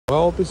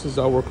Well, this is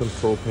our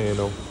control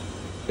panel.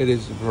 It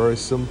is very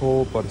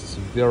simple, but it's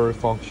very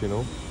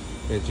functional.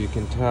 As you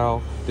can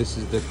tell, this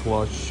is the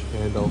clutch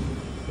handle,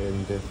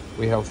 and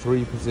we have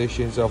 3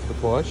 positions of the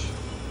clutch,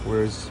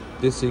 whereas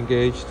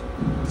disengaged,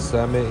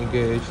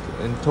 semi-engaged,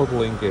 and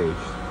totally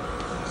engaged.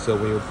 So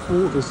when you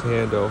pull this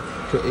handle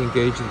to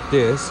engage the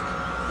disc,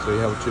 so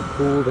you have to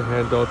pull the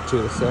handle to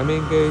the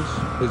semi-engaged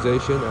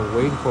position and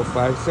wait for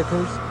 5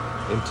 seconds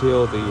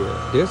until the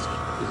disc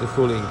is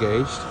fully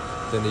engaged.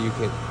 Then you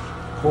can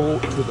pull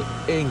to the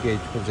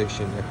engaged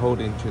position and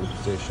hold into the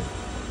position.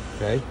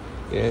 Okay,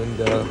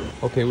 and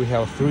okay, we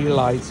have 3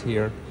 lights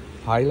here: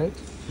 pilot,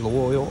 low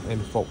oil,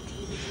 and fault.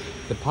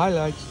 The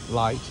pilot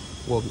light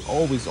will be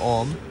always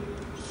on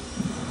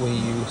when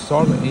you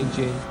start the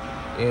engine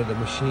and the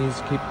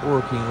machines keep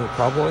working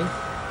properly.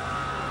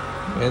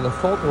 And the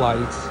fault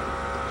light,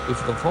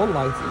 if the fault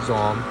light is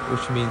on,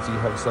 which means you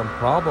have some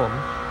problem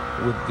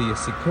with the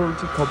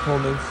security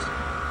components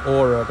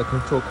or the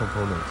control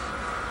components.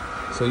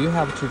 So you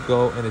have to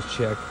go and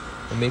check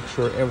and make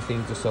sure everything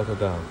is settled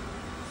down.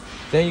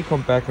 Then you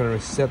come back and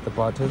reset the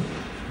button,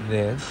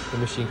 then the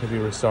machine can be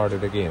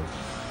restarted again.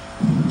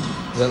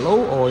 The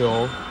low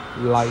oil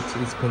light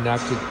is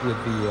connected with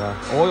the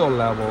oil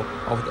level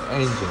of the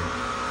engine.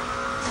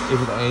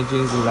 If the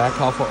engine is lack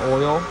of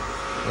oil,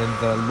 and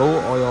the low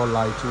oil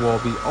light will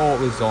be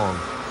always on.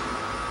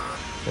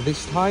 And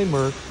this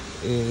timer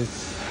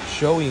is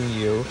showing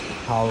you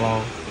how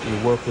long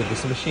you work with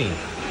this machine.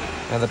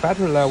 And the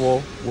battery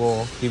level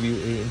will give you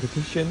an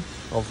indication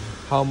of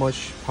how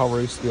much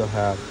power you still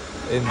have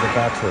in the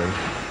battery.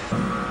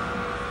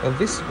 And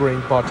this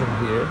green button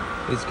here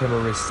is kind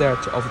of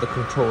reset of the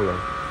controller.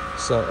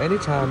 So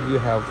anytime you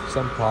have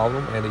some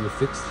problem and you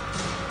fix,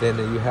 then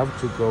you have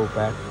to go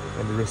back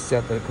and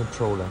reset the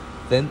controller.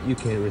 Then you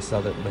can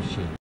restart the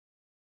machine.